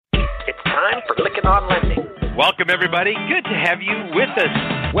time for Lykken on Lending. Welcome, everybody. Good to have you with us.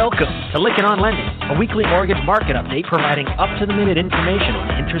 Welcome to Lykken on Lending, a weekly mortgage market update providing up-to-the-minute information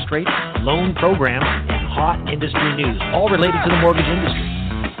on interest rates, loan programs, and hot industry news, all related to the mortgage industry.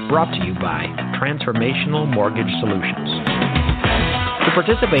 Brought to you by Transformational Mortgage Solutions. To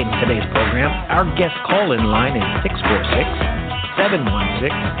participate in today's program, our guest call-in line is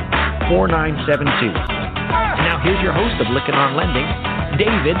 646-716-4972. And now here's your host of Lykken on Lending,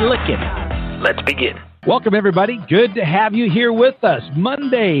 David Lykken. Let's begin. Welcome, everybody. Good to have you here with us.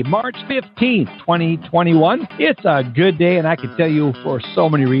 Monday, March 15th, 2021. It's a good day, and I can tell you for so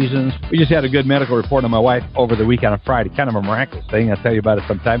many reasons. We just had a good medical report on my wife over the weekend on Friday. Kind of a miraculous thing. I'll tell you about it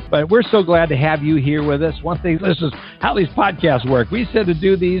sometime. But we're so glad to have you here with us. One thing, this is how these podcasts work. We said to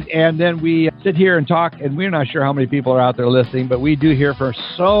do these, and then we sit here and talk, and we're not sure how many people are out there listening, but we do hear from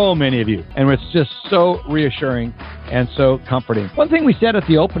so many of you. And it's just so reassuring and so comforting. One thing we said at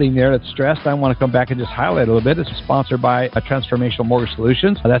the opening there that's stressed, I want to come back and just highlight a little bit. It's sponsored by Transformational Mortgage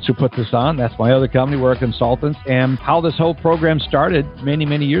Solutions. That's who put this on. That's my other company. We're consultants. And how this whole program started many,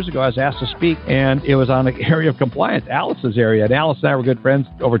 many years ago, I was asked to speak, and it was on the area of compliance, Alice's area. And Alice and I were good friends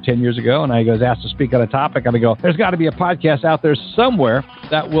over 10 years ago, and I was asked to speak on a topic, and I go, there's got to be a podcast out there somewhere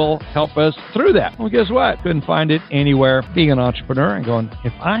that will help us through that. Well, guess what? Couldn't find it anywhere. Being an entrepreneur and going,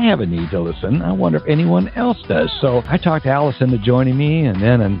 if I have a need to listen, I wonder if anyone else does. So I talked Alice into joining me, and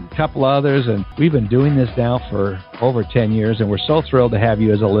then a couple others, and we've been doing this now for over 10 years, and we're so thrilled to have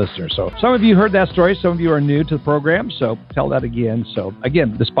you as a listener. So some of you heard that story. Some of you are new to the program, so tell that again. So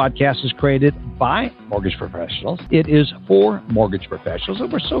again, this podcast is created by mortgage professionals. It is for mortgage professionals,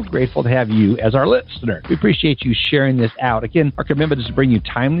 and we're so grateful to have you as our listener. We appreciate you sharing this out. Again, our commitment is to bring you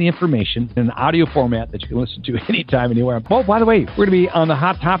timely information in an audio format that you can listen to anytime, anywhere. Oh, by the way, we're going to be on the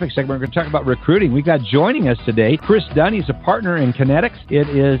Hot Topic segment. We're going to talk about recruiting. We've got joining us today, Chris Dunn. He's a partner in Kinetics. It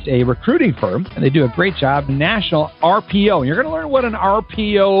is a recruiting firm, and they do a great job. National RPO. And you're going to learn what an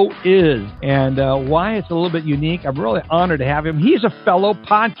RPO is and why it's a little bit unique. I'm really honored to have him. He's a fellow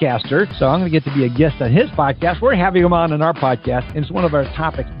podcaster, so I'm going to get to be a guest on his podcast. We're having him on our podcast, and it's one of our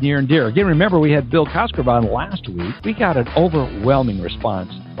topics near and dear. Again, remember, we had Bill Cosgrove on last week. We got an overwhelming response.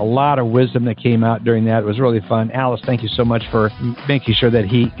 A lot of wisdom that came out during that. It was really fun. Alice, thank you so much for making sure that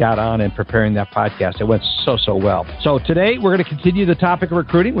he got on and preparing that podcast. It went so well. So today we're going to continue the topic of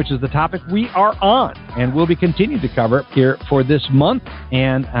recruiting, which is the topic we are on, and we'll be continuing to cover here for this month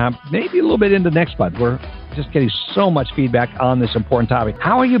and maybe a little bit into next month. We're just getting so much feedback on this important topic.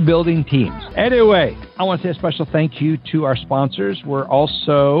 How are you building teams? Anyway, I want to say a special thank you to our sponsors. We're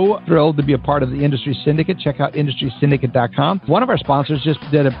also thrilled to be a part of the Industry Syndicate. Check out industrysyndicate.com. One of our sponsors just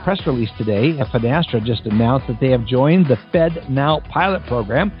did a press release today. Finastra just announced that they have joined the Fed Now pilot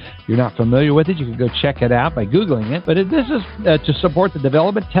program. If you're not familiar with it, you can go check it out by Googling it. But this is to support the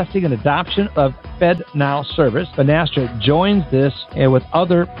development, testing, and adoption of Fed Now service. Finastra joins this with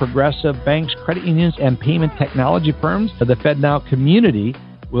other progressive banks, credit unions, and payment technology firms. The Fed Now community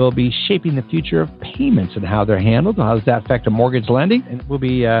will be shaping the future of payments and how they're handled. How does that affect a mortgage lending? And we'll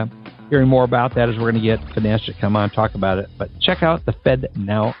be hearing more about that as we're going to get Finastra to come on and talk about it. But check out the Fed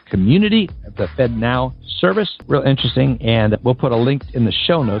Now community, the Fed Now service. Real interesting. And we'll put a link in the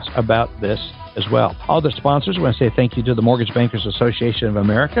show notes about this as well. Other sponsors, we want to say thank you to the Mortgage Bankers Association of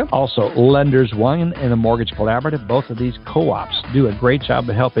America, also Lenders One and the Mortgage Collaborative. Both of these co-ops do a great job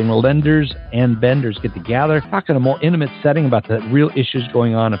of helping lenders and vendors get together, talk in a more intimate setting about the real issues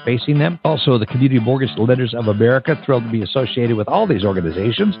going on and facing them. Also, the Community Mortgage Lenders of America, thrilled to be associated with all these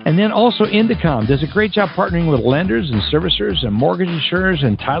organizations. And then also Indicom does a great job partnering with lenders and servicers and mortgage insurers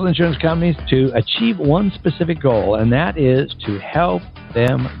and title insurance companies to achieve one specific goal, and that is to help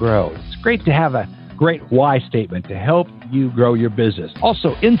them grow. It's great to have a great why statement to help you grow your business.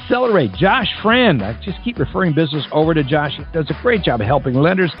 Also, Incelerate, Josh Friend. I just keep referring business over to Josh. He does a great job of helping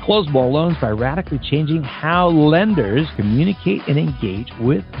lenders close more loans by radically changing how lenders communicate and engage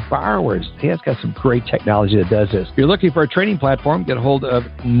with borrowers. He has got some great technology that does this. If you're looking for a training platform, get a hold of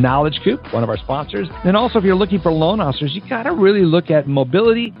Knowledge Coop, one of our sponsors. And also, if you're looking for loan officers, you got to really look at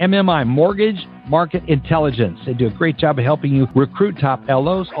Mobility MMI, Mortgage Market Intelligence. They do a great job of helping you recruit top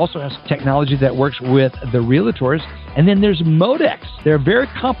LOs. Also has technology that works with the realtors. And then there's Modex. They're very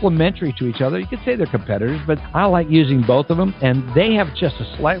complementary to each other. You could say they're competitors, but I like using both of them, and they have just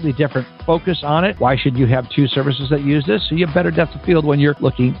a slightly different focus on it. Why should you have two services that use this? So you have better depth of field when you're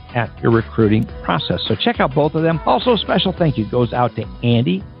looking at your recruiting process. So check out both of them. Also, a special thank you goes out to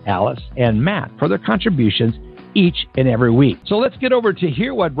Andy, Alice, and Matt for their contributions each and every week. So let's get over to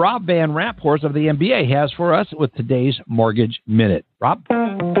hear what Rob VanRaaphorst of the MBA has for us with today's Mortgage Minute. Rob?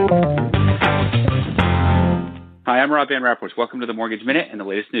 Hi, I'm Rob VanRaaphorst. Welcome to the Mortgage Minute and the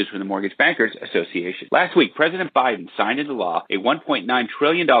latest news from the Mortgage Bankers Association. Last week, President Biden signed into law a $1.9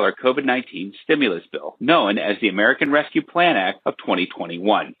 trillion COVID-19 stimulus bill, known as the American Rescue Plan Act of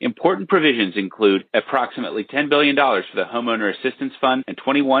 2021. Important provisions include approximately $10 billion for the Homeowner Assistance Fund and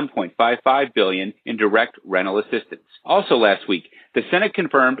 $21.55 billion in direct rental assistance. Also last week, the Senate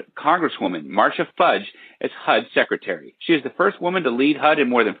confirmed Congresswoman Marcia Fudge as HUD Secretary. She is the first woman to lead HUD in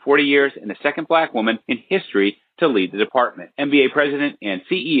more than 40 years and the second black woman in history to lead the department. MBA President and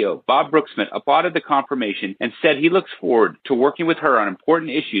CEO Bob Brooksmith applauded the confirmation and said he looks forward to working with her on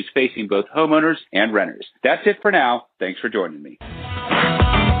important issues facing both homeowners and renters. That's it for now. Thanks for joining me.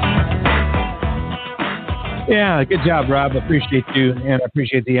 Yeah, good job, Rob. Appreciate you, and I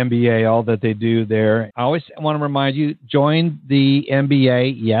appreciate the MBA, all that they do there. I always want to remind you, join the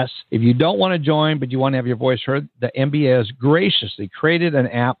MBA, yes. If you don't want to join, but you want to have your voice heard, the MBA has graciously created an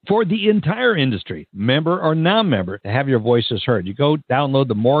app for the entire industry, member or non-member, to have your voices heard. You go download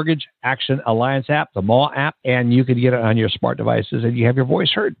the Mortgage Action Alliance app, the MAW app, and you can get it on your smart devices, and you have your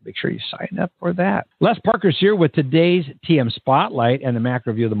voice heard. Make sure you sign up for that. Les Parker's here with today's TM Spotlight and the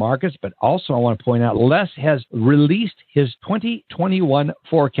macro view of the markets, but also I want to point out Les has released his 2021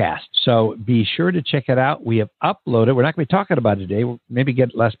 forecast. So be sure to check it out. We have uploaded. We're not going to be talking about it today. We'll maybe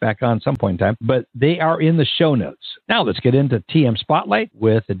get Les back on some point in time, but they are in the show notes. Now let's get into TM Spotlight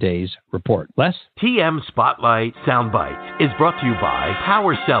with the day's report. Les? TM Spotlight Soundbites is brought to you by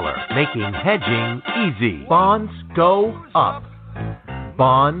Power Seller, making hedging easy. Bonds go up.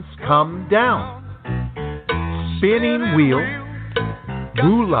 Bonds come down. Spinning wheel.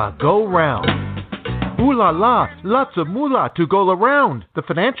 Moolah go round. Ooh la la, lots of moolah to go around. The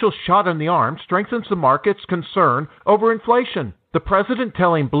financial shot in the arm strengthens the market's concern over inflation. The president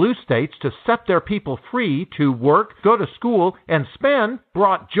telling blue states to set their people free to work, go to school, and spend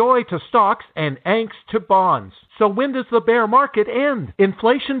brought joy to stocks and angst to bonds. So when does the bear market end?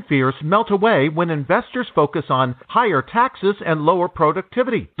 Inflation fears melt away when investors focus on higher taxes and lower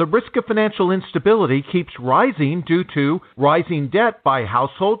productivity. The risk of financial instability keeps rising due to rising debt by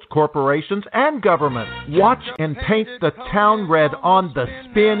households, corporations, and government. Watch and paint the town red on the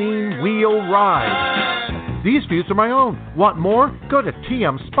spinning wheel ride. These views are my own. Want more? Go to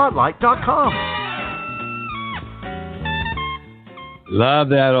TMSpotlight.com. Love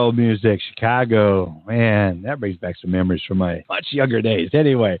that old music. Chicago. Man, that brings back some memories from my much younger days.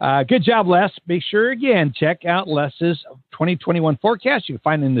 Anyway, good job, Les. Make sure, again, check out Les's 2021 forecast. You can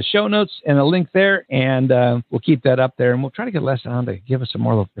find it in the show notes and a link there, and we'll keep that up there, and we'll try to get Les on to give us some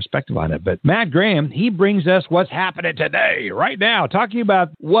more perspective on it. But Matt Graham, he brings us what's happening today, right now, talking about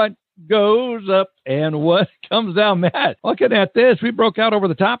what goes up and what comes down. Matt, looking at this, we broke out over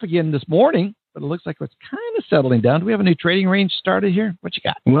the top again this morning, but it looks like it's kind of settling down. Do we have a new trading range started here? What you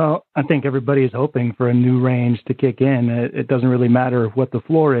got? Well, I think everybody is hoping for a new range to kick in. It doesn't really matter what the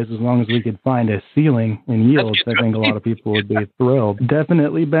floor is as long as we could find a ceiling in yields. I think a lot of people would be thrilled.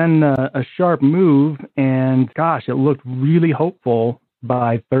 Definitely been a sharp move, and gosh, it looked really hopeful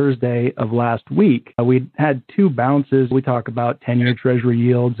by Thursday of last week. We had two bounces. We talk about 10-year Treasury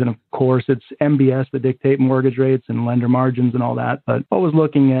yields, and of course, it's MBS that dictate mortgage rates and lender margins and all that. But I was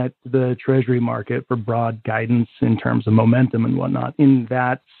looking at the Treasury market for broad guidance in terms of momentum and whatnot. In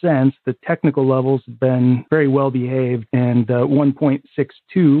that sense, the technical levels have been very well behaved, and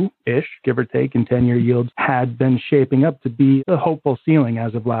 1.62-ish, give or take, in 10-year yields had been shaping up to be a hopeful ceiling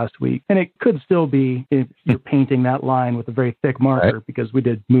as of last week. And it could still be if you're painting that line with a very thick marker, right, because we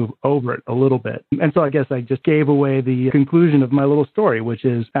did move over it a little bit. And so I guess I just gave away the conclusion of my little story, which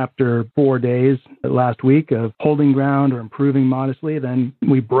is after 4 days last week of holding ground or improving modestly, then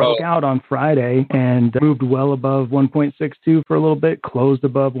we broke out on Friday and moved well above 1.62 for a little bit, closed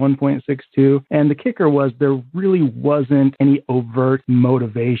above 1.62. And the kicker was there really wasn't any overt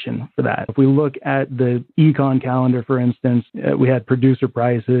motivation for that. If we look at the econ calendar, for instance, we had producer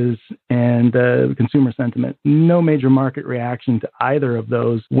prices and consumer sentiment. No major market reaction to either of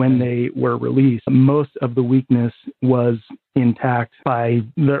those when they were released. Most of the weakness was intact by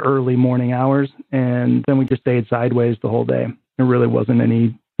the early morning hours, and then we just stayed sideways the whole day. There really wasn't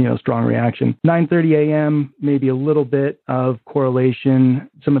any strong reaction. 9:30 a.m., maybe a little bit of correlation,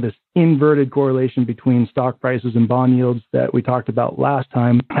 some of this inverted correlation between stock prices and bond yields that we talked about last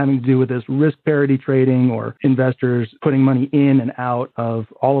time, having to do with this risk parity trading or investors putting money in and out of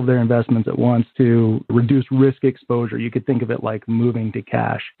all of their investments at once to reduce risk exposure. You could think of it like moving to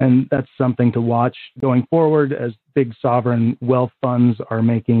cash. And that's something to watch going forward as big sovereign wealth funds are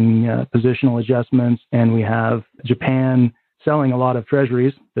making positional adjustments. And we have Japan selling a lot of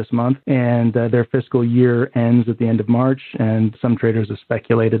treasuries this month, and their fiscal year ends at the end of March, and some traders have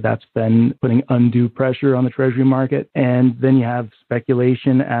speculated that's been putting undue pressure on the treasury market. And then you have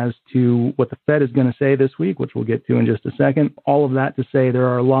speculation as to what the Fed is going to say this week, which we'll get to in just a second. All of that to say there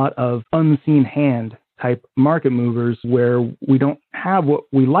are a lot of unseen hand type market movers where we don't have what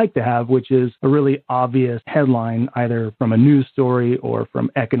we like to have, which is a really obvious headline, either from a news story or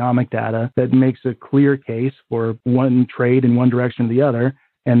from economic data that makes a clear case for one trade in one direction or the other.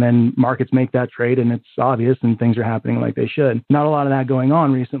 And then markets make that trade and it's obvious and things are happening like they should. Not a lot of that going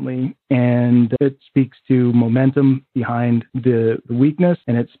on recently. And it speaks to momentum behind the weakness,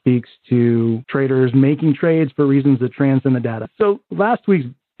 and it speaks to traders making trades for reasons that transcend the data. So last week's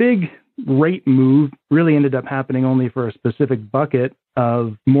big rate move really ended up happening only for a specific bucket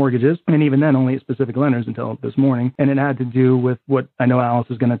of mortgages, and even then only at specific lenders until this morning. And it had to do with what I know Alice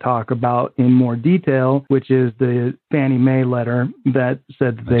is going to talk about in more detail, which is the Fannie Mae letter that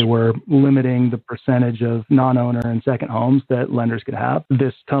said that they were limiting the percentage of non-owner and second homes that lenders could have.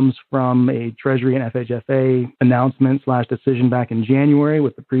 This comes from a Treasury and FHFA announcement / decision back in January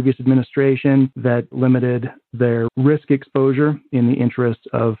with the previous administration that limited their risk exposure in the interest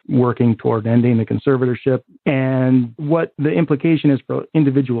of working toward ending the conservatorship. And what the implication is for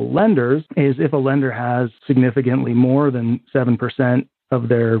individual lenders is if a lender has significantly more than 7% of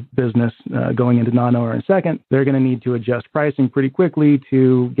their business going into non-owner and second, they're going to need to adjust pricing pretty quickly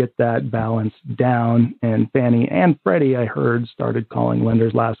to get that balance down. And Fannie and Freddie, I heard, started calling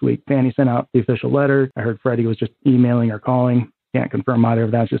lenders last week. Fannie sent out the official letter. I heard Freddie was just emailing or calling. Can't confirm either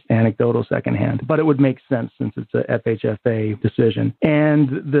of that, just anecdotal secondhand. But it would make sense since it's a FHFA decision. And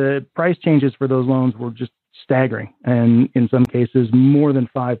the price changes for those loans were just staggering. And in some cases, more than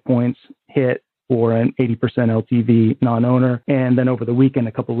 5 points hit for an 80% LTV non-owner. And then over the weekend,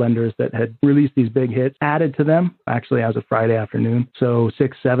 a couple lenders that had released these big hits added to them, actually as of Friday afternoon. So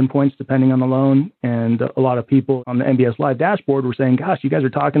 6-7 points depending on the loan. And a lot of people on the MBS Live dashboard were saying, gosh, you guys are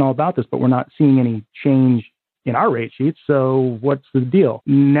talking all about this, but we're not seeing any change in our rate sheets. So what's the deal?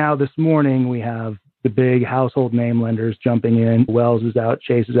 Now this morning, we have the big household name lenders jumping in. Wells is out,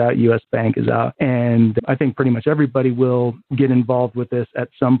 Chase is out, US Bank is out. And I think pretty much everybody will get involved with this at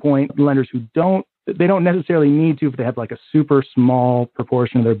some point. Lenders who don't, they don't necessarily need to if they have like a super small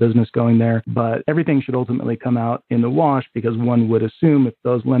proportion of their business going there, but everything should ultimately come out in the wash because one would assume if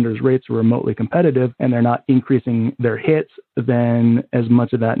those lenders' rates are remotely competitive and they're not increasing their hits, then as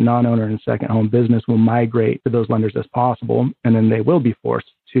much of that non-owner and second home business will migrate to those lenders as possible, and then they will be forced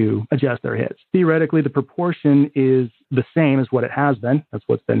to adjust their hits. Theoretically, the proportion is the same as what it has been. That's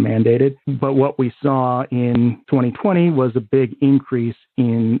what's been mandated. But what we saw in 2020 was a big increase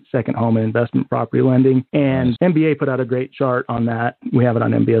in second home and investment property lending. And MBA put out a great chart on that. We have it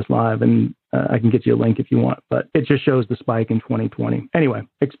on MBS Live, and I can get you a link if you want, but it just shows the spike in 2020. Anyway,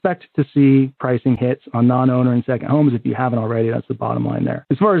 expect to see pricing hits on non-owner and second homes. If you haven't already, that's the bottom line there.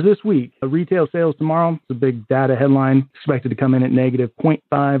 As far as this week, retail sales tomorrow, it's a big data headline, expected to come in at negative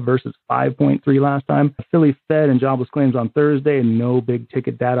 0.5 versus 5.3 last time. Philly Fed and jobless claims on Thursday, and no big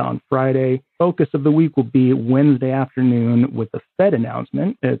ticket data on Friday. Focus of the week will be Wednesday afternoon with the Fed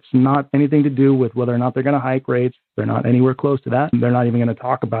announcement. It's not anything to do with whether or not they're going to hike rates. They're not anywhere close to that. They're not even going to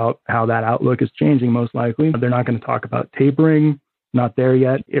talk about how that outlook is changing, most likely. They're not going to talk about tapering. Not there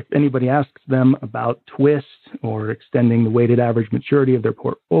yet. If anybody asks them about twist or extending the weighted average maturity of their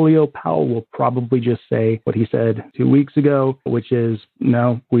portfolio, Powell will probably just say what he said 2 weeks ago, which is,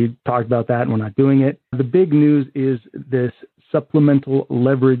 no, we talked about that and we're not doing it. The big news is this supplemental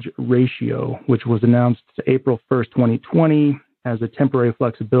leverage ratio, which was announced April 1st, 2020, as a temporary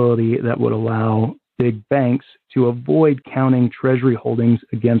flexibility that would allow big banks to avoid counting treasury holdings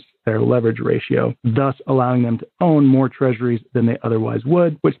against their leverage ratio, thus allowing them to own more treasuries than they otherwise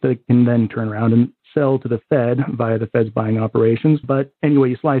would, which they can then turn around and sell to the Fed via the Fed's buying operations. But anyway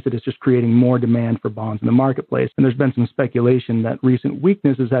you slice it, it's just creating more demand for bonds in the marketplace. And there's been some speculation that recent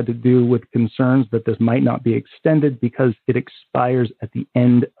weakness has had to do with concerns that this might not be extended because it expires at the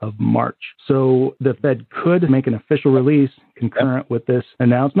end of March. So the Fed could make an official release concurrent with this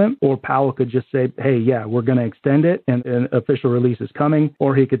announcement, or Powell could just say, hey, yeah, we're going to extend it and an official release is coming,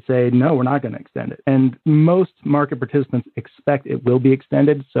 or he could say, no, we're not going to extend it. And most market participants expect it will be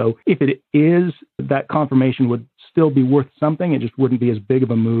extended. So if it is, that confirmation would still be worth something. It just wouldn't be as big of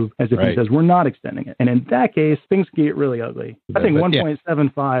a move as if he says we're not extending it. And in that case, things can get really ugly. I think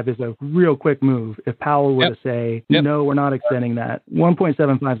 1.75 is a real quick move. If Powell were to say, no, we're not extending that,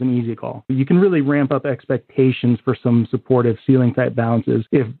 1.75 is an easy call. You can really ramp up expectations for some supportive ceiling type bounces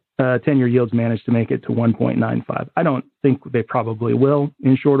if 10-year yields manage to make it to 1.95. I don't think they probably will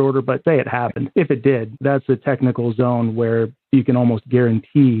in short order, but say it happened. If it did, that's a technical zone where you can almost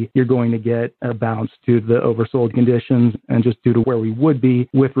guarantee you're going to get a bounce to the oversold conditions and just due to where we would be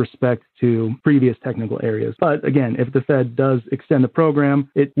with respect to previous technical areas. But again, if the Fed does extend the program,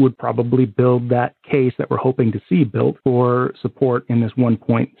 it would probably build that case that we're hoping to see built for support in this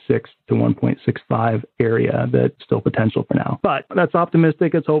 1.6 to 1.65 area that's still potential for now. But that's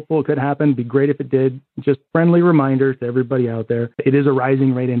optimistic. It's hopeful. It could happen. It'd be great if it did. Just friendly reminder to everybody out there. It is a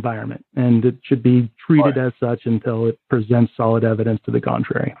rising rate environment, and it should be treated as such until it presents solid evidence to the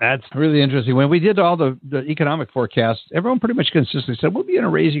contrary. That's really interesting. When we did all the economic forecasts, everyone pretty much consistently said we'll be in a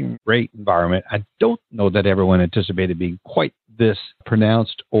raising rate environment. I don't know that everyone anticipated being quite this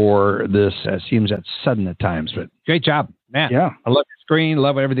pronounced or this seems that sudden at times, but great job, Matt. Yeah. I love your screen,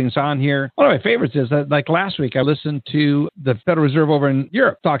 love everything's on here. One of my favorites is that, like last week, I listened to the Federal Reserve over in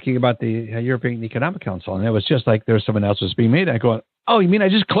Europe talking about the European Economic Council, and it was just like there's someone else was being made. I go, oh, you mean I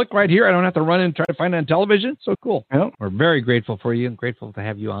just click right here? I don't have to run and try to find it on television? So cool. Yep. We're very grateful for you and grateful to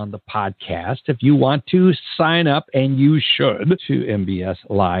have you on the podcast. If you want to sign up, and you should, to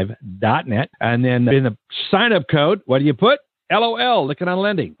mbslive.net, and then in the sign-up code, what do you put? LOL, Lykken on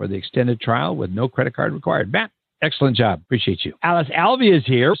Lending, for the extended trial with no credit card required. Matt, excellent job. Appreciate you. Alice Alvey is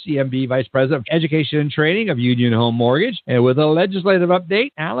here, CMB Vice President of Education and Training of Union Home Mortgage. And with a legislative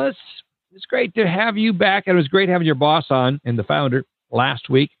update, Alice, it's great to have you back. And it was great having your boss on and the founder last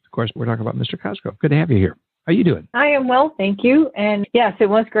week. Of course, we're talking about Mr. Cosgrove. Good to have you here. How are you doing? I am well, thank you. And yes, it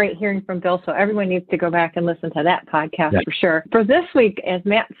was great hearing from Bill, so everyone needs to go back and listen to that podcast for sure. For this week, as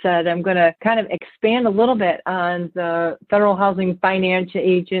Matt said, I'm going to kind of expand a little bit on the Federal Housing Finance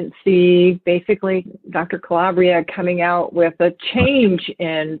Agency, basically Dr. Calabria coming out with a change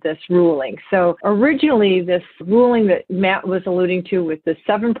in this ruling. So originally, this ruling that Matt was alluding to with the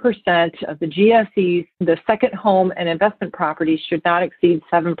 7% of the GSEs, the second home and investment properties should not exceed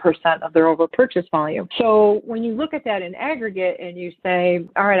 7% of their over purchase volume. So when you look at that in aggregate and you say,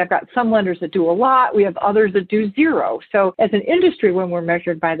 all right, I've got some lenders that do a lot, we have others that do zero. So as an industry, when we're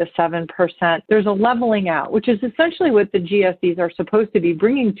measured by the 7%, there's a leveling out, which is essentially what the GSEs are supposed to be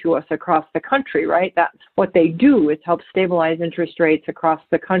bringing to us across the country, right? That's what they do, is help stabilize interest rates across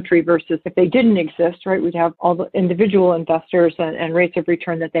the country versus if they didn't exist, right, we'd have all the individual investors and rates of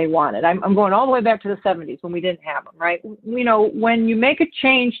return that they wanted. I'm going all the way back to the 70s when we didn't have them, right? You know, when you make a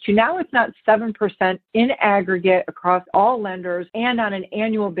change to now it's not 7% in aggregate across all lenders and on an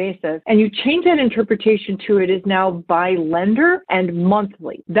annual basis, and you change that interpretation to it is now by lender and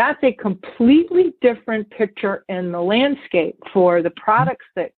monthly. That's a completely different picture in the landscape for the products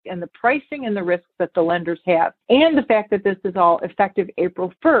that and the pricing and the risks that the lenders have, and the fact that this is all effective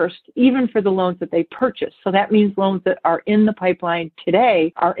April 1st, even for the loans that they purchase. So that means loans that are in the pipeline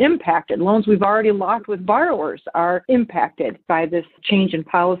today are impacted. Loans we've already locked with borrowers are impacted by this change in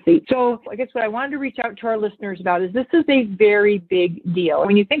policy. So I guess what I wanted to reach out to our listeners about is this is a very big deal.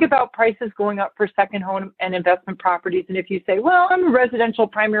 When you think about prices going up for second home and investment properties, and if you say, well, I'm a residential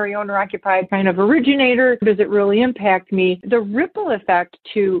primary owner occupied kind of originator, does it really impact me? The ripple effect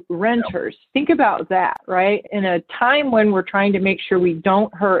to renters, think about that, right? In a time when we're trying to make sure we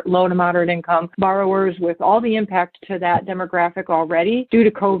don't hurt low to moderate income borrowers with all the impact to that demographic already due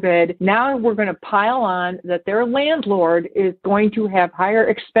to COVID, now we're going to pile on that their landlord is going to have higher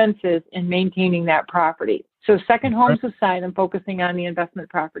expenses in maintaining that property. So second homes aside, I'm focusing on the investment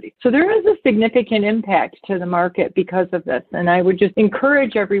property. So there is a significant impact to the market because of this. And I would just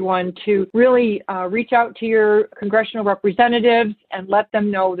encourage everyone to really reach out to your congressional representatives and let them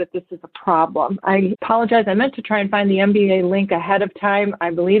know that this is a problem. I apologize. I meant to try and find the MBA link ahead of time.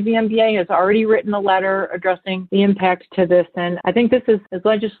 I believe the MBA has already written a letter addressing the impact to this. And I think this is, as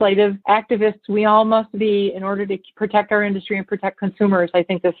legislative activists, we all must be in order to protect our industry and protect consumers. I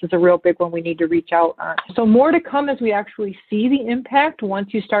think this is a real big one we need to reach out on. So more to come as we actually see the impact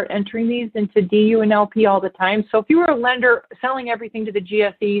once you start entering these into DU and LP all the time. So if you were a lender selling everything to the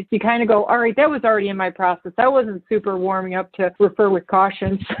GSEs, you kind of go, all right, that was already in my process. I wasn't super warming up to refer with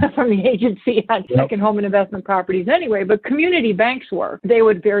cautions from the agency on second home and investment properties anyway, but community banks were. They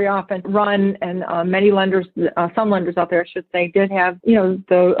would very often run, and many lenders, some lenders out there, I should say, did have,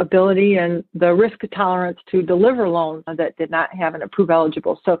 the ability and the risk tolerance to deliver loans that did not have an approve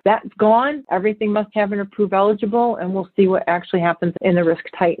eligible. So that's gone. Everything must have an approve prove eligible, and we'll see what actually happens in the risk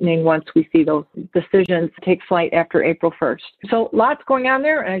tightening once we see those decisions take flight after April 1st. So lots going on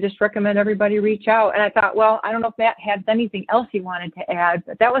there, and I just recommend everybody reach out. And I thought, well, I don't know if Matt had anything else he wanted to add,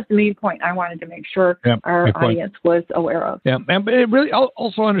 but that was the main point I wanted to make sure our audience was aware of. Yeah, but it really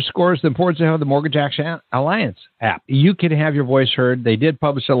also underscores the importance of having the Mortgage Action Alliance app. You can have your voice heard. They did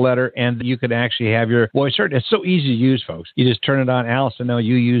publish a letter, and you can actually have your voice heard. It's so easy to use, folks. You just turn it on. Allison, know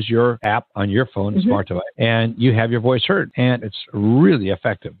you use your app on your phone, smart device, and you have your voice heard, and it's really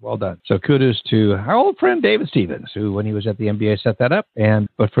effective. Well done. So kudos to our old friend David Stevens, who, when he was at the MBA, set that up,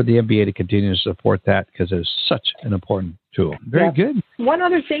 but for the MBA to continue to support that because it's such an important tool. Very good. One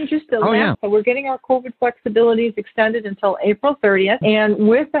other thing, just to so we're getting our COVID flexibilities extended until April 30th, and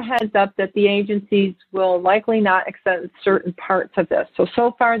with the heads up that the agencies will likely not extend certain parts of this.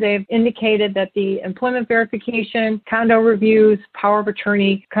 So far they've indicated that the employment verification, condo reviews, power of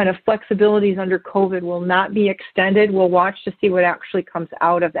attorney kind of flexibilities under COVID will not be extended. We'll watch to see what actually comes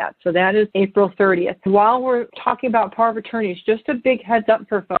out of that. So that is April 30th. While we're talking about power of attorneys, just a big heads up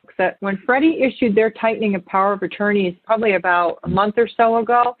for folks that when Freddie issued their tightening of power of attorneys probably about a month or so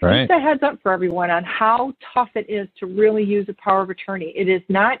ago, just a heads up for everyone on how tough it is to really use a power of attorney. It is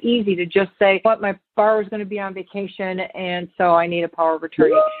not easy to just say, what, my borrower is going to be on vacation, and so I need a power of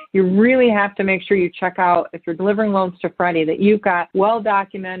attorney. You really have to make sure you check out, if you're delivering loans to Freddie, that you've got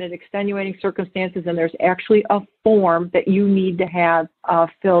well-documented extenuating circumstances, and there's actually a form that you need to have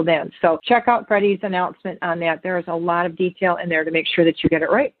filled in. So check out Freddie's announcement on that. There is a lot of detail in there to make sure that you get it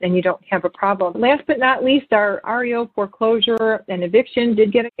right and you don't have a problem. Last but not least, our REO foreclosure and eviction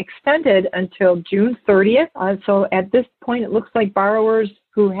did get extended until June 30th. So at this point, it looks like borrowers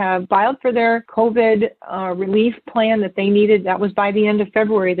who have filed for their COVID relief plan that they needed, that was by the end of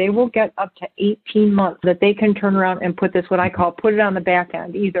February, they will get up to 18 months that they can turn around and put this, what I call, put it on the back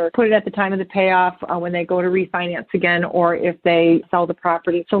end, either put it at the time of the payoff when they go to refinance again, or if they sell the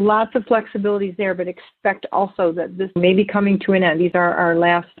property. So lots of flexibilities there, but expect also that this may be coming to an end. These are our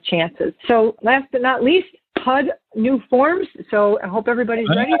last chances. So last but not least, HUD new forms. So I hope everybody's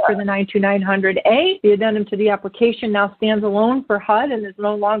ready for the 92900A. The addendum to the application now stands alone for HUD and is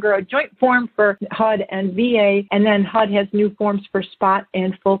no longer a joint form for HUD and VA. And then HUD has new forms for spot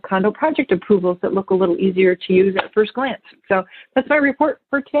and full condo project approvals that look a little easier to use at first glance. So that's my report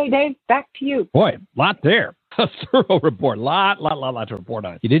for today, Dave. Back to you. Boy, lot there. A thorough report. Lot to report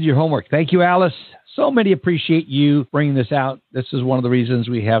on. You did your homework. Thank you, Alice. So many appreciate you bringing this out. This is one of the reasons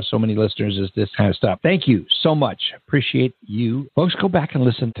we have so many listeners is this kind of stuff. Thank you so much. Appreciate you. Folks, go back and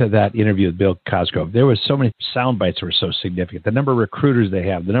listen to that interview with Bill Cosgrove. There was so many sound bites that were so significant. The number of recruiters they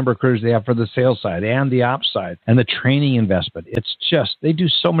have, the number of recruiters they have for the sales side and the ops side, and the training investment. It's just, they do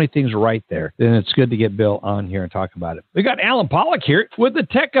so many things right there. And it's good to get Bill on here and talk about it. We got Allen Pollack here with the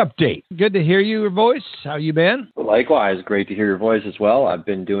tech update. Good to hear your voice. How you been? Likewise, great to hear your voice as well. I've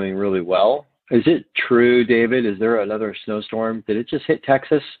been doing really well. Is it true, David? Is there another snowstorm? Did it just hit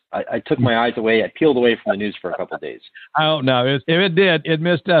Texas? I took my eyes away. I peeled away from the news for a couple of days. Oh, no. If it did, it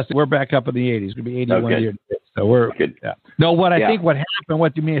missed us. We're back up in the 80s. It's going to be 81 years. So we're good. Yeah. No, what I think what happened,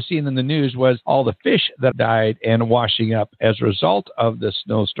 what you may have seen in the news was all the fish that died and washing up as a result of the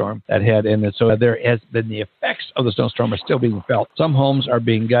snowstorm that had ended. So there has been the effects of the snowstorm are still being felt. Some homes are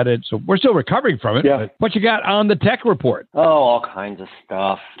being gutted. So we're still recovering from it. Yeah. But what you got on the tech report? Oh, all kinds of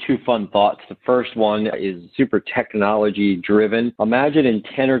stuff. Two fun thoughts. The first one is super technology driven. Imagine in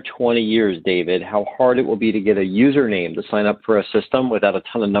 10 or 20 years, David, how hard it will be to get a username to sign up for a system without a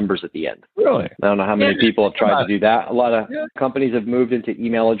ton of numbers at the end. Really? I don't know how many people have tried to do that. A lot of companies have moved into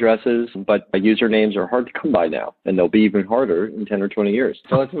email addresses, but usernames are hard to come by now, and they'll be even harder in 10 or 20 years.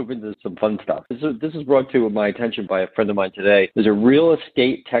 So let's move into some fun stuff. This is brought to my attention by a friend of mine today. There's a real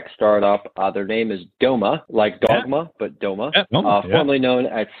estate tech startup. Their name is Doma, like Dogma, but Doma, formerly known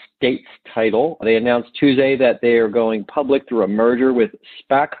as States Title. They announced Tuesday that they are going public through a merger with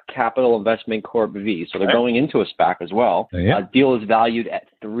SPAC Capital Investment Corp V. So they're going into a SPAC as well. Deal is valued at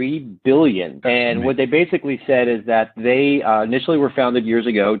 $3 billion. And what they basically said is that they initially were founded years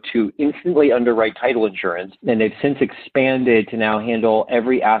ago to instantly underwrite title insurance, and they've since expanded to now handle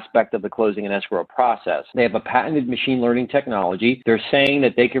every aspect of the closing and escrow process. They have a patented machine learning technology. They're saying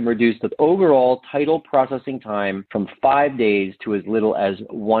that they can reduce the overall title processing time from 5 days to as little as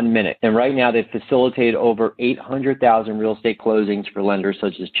 1 minute. And right now they've facilitated over 800,000 real estate closings for lenders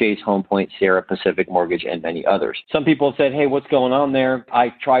such as Chase, Home Point, Sierra, Pacific Mortgage, and many others. Some people have said, hey, what's going on there?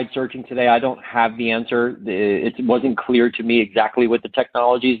 I tried searching today. I don't have the answer. It wasn't clear to me exactly what the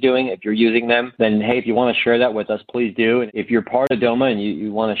technology is doing. If you're using them, then hey, if you want to share that with us, please do. And if you're part of DOMA and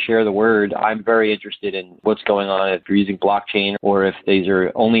you want to share the word, I'm very interested in what's going on, if you're using blockchain or if these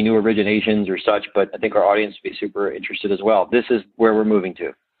are only new originations or such. But I think our audience would be super interested as well. This is where we're moving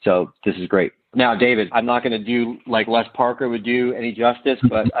to. So this is great. Now, David, I'm not going to do like Les Parker would do any justice,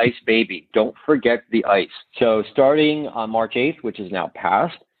 but ICE baby. Don't forget the ICE. So starting on March 8th, which is now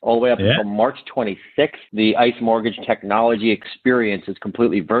passed, all the way up until March 26th, the ICE Mortgage Technology Experience is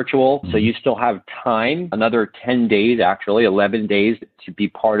completely virtual. So you still have time, another 10 days, actually, 11 days to be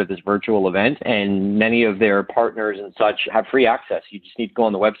part of this virtual event. And many of their partners and such have free access. You just need to go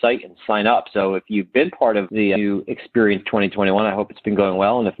on the website and sign up. So if you've been part of the new Experience 2021, I hope it's been going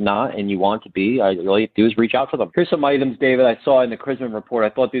well. And if not, and you want to be, all you have to do is reach out to them. Here's some items, David, I saw in the Chrisman report.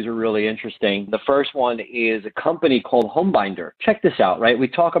 I thought these were really interesting. The first one is a company called Homebinder. Check this out, right? We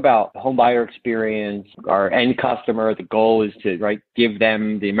talk about home buyer experience, our end customer. The goal is to give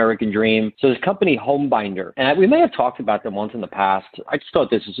them the American dream. So this company Homebinder, and we may have talked about them once in the past. I just thought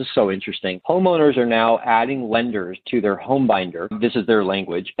this is just so interesting. Homeowners are now adding lenders to their Homebinder. This is their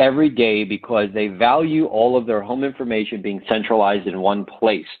language every day because they value all of their home information being centralized in one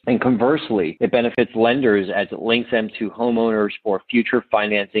place. And conversely, it benefits lenders as it links them to homeowners for future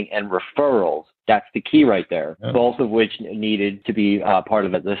financing and referrals. That's the key right there, both of which needed to be part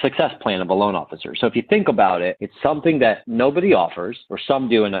of the success plan of a loan officer. So if you think about it, it's something that nobody offers, or some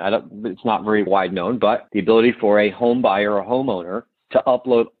do, and it's not very wide known, but the ability for a home buyer or homeowner to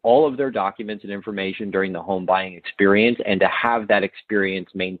upload all of their documents and information during the home buying experience and to have that experience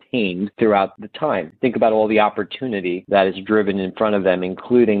maintained throughout the time. Think about all the opportunity that is driven in front of them,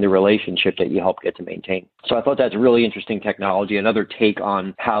 including the relationship that you help get to maintain. So I thought that's really interesting technology, another take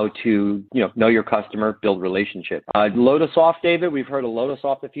on how to know your customer, build relationship. Lotusoft, David, we've heard of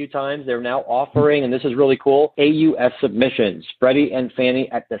Lotusoft a few times. They're now offering, and this is really cool, AUS submissions, Freddie and Fannie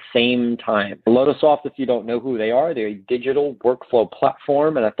at the same time. Lotusoft, if you don't know who they are, they're a digital workflow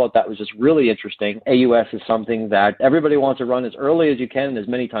platform, and I thought that was just really interesting. AUS is something that everybody wants to run as early as you can and as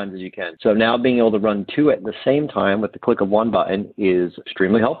many times as you can. So now being able to run two at the same time with the click of one button is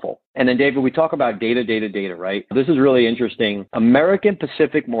extremely helpful. And then, David, we talk about data, right? This is really interesting. American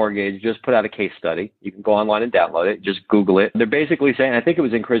Pacific Mortgage just put out a case study. You can go online and download it. Just Google it. They're basically saying, I think it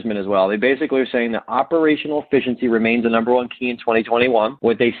was in Chrisman as well, they basically are saying that operational efficiency remains the number one key in 2021.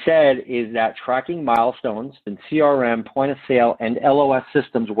 What they said is that tracking milestones in CRM, point of sale, and LOS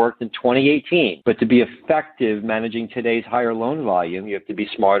systems worked in 2018. But to be effective managing today's higher loan volume, you have to be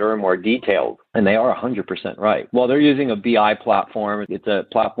smarter and more detailed. And they are 100% right. Well, they're using a BI platform. It's a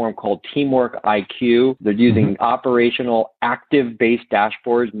platform called Teamwork IQ. They're using operational active-based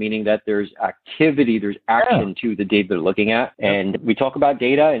dashboards, meaning that there's activity, there's action to the data they're looking at. And we talk about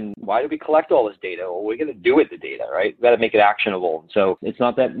data, and why do we collect all this data? Well, we're going to do with the data, right? We've got to make it actionable. So it's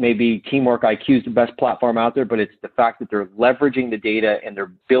not that maybe Teamwork IQ is the best platform out there, but it's the fact that they're leveraging the data and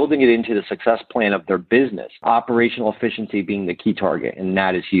they're building it into the success plan of their business. Operational efficiency being the key target, and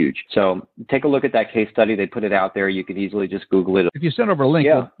that is huge. So take a look at that case study. They put it out there. You can easily just Google it. If you send over a link,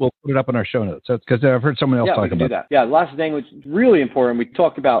 we'll put it up in our show notes. Because I've heard someone else talk about that. Yeah, last thing, which is really important, we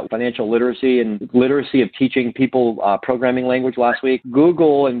talked about financial literacy and literacy of teaching people programming language last week.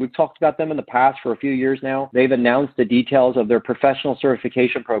 Google, and we've talked about them in the past for a few years now, they've announced the details of their professional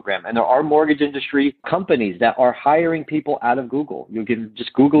certification program. And there are mortgage industry companies that are hiring people out of Google. You can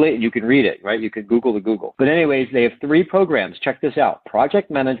just Google it and you can read it, right? You can Google the Google. But anyways, they have 3 programs. Check this out.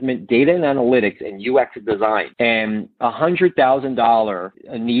 Project management, data and analytics, and UX design. And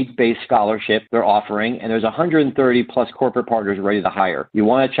 $100,000 needs-based scholarship they're offering. And there's 130 plus corporate partners ready to hire. You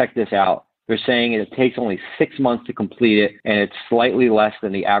want to check this out. They're saying it takes only 6 months to complete it, and it's slightly less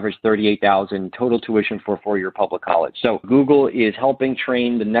than the average $38,000 total tuition for a 4-year public college. So Google is helping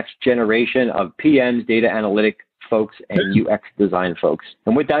train the next generation of PMs, data analytic folks, and UX design folks.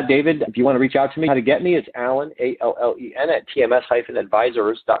 And with that, David, if you want to reach out to me, how to get me, it's Allen, Allen, at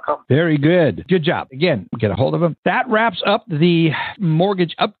TMS-advisors.com. Very good. Good job. Again, get a hold of him. That wraps up the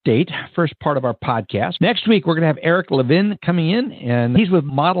mortgage update, first part of our podcast. Next week, we're going to have Eric Levin coming in, and he's with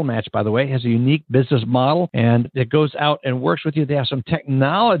Model Match, by the way, has a unique business model, and it goes out and works with you. They have some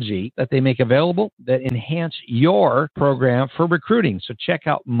technology that they make available that enhance your program for recruiting. So check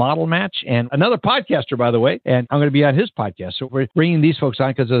out Model Match, and another podcaster, by the way, and I'm going to be on his podcast. So we're bringing these folks on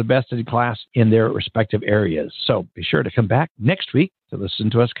because they're the best in class in their respective areas. So be sure to come back next week to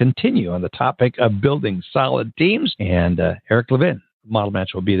listen to us continue on the topic of building solid teams. And Eric Levin, Model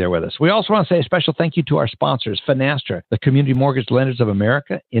Match, will be there with us. We also want to say a special thank you to our sponsors, Finastra, the Community Mortgage Lenders of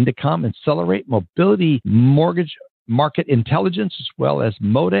America, Indicom, Accelerate, Mobility Mortgage Market Intelligence, as well as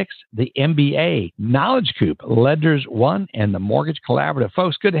Modex, the MBA, Knowledge Coop, Ledgers One, and the Mortgage Collaborative.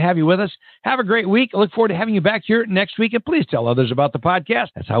 Folks, good to have you with us. Have a great week. I look forward to having you back here next week, and please tell others about the podcast.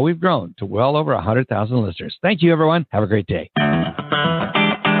 That's how we've grown to well over 100,000 listeners. Thank you, everyone. Have a great day.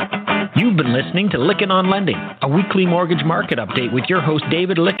 You've been listening to Lykken on Lending, a weekly mortgage market update with your host,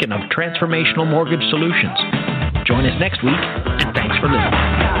 David Lykken of Transformational Mortgage Solutions. Join us next week, and thanks for listening.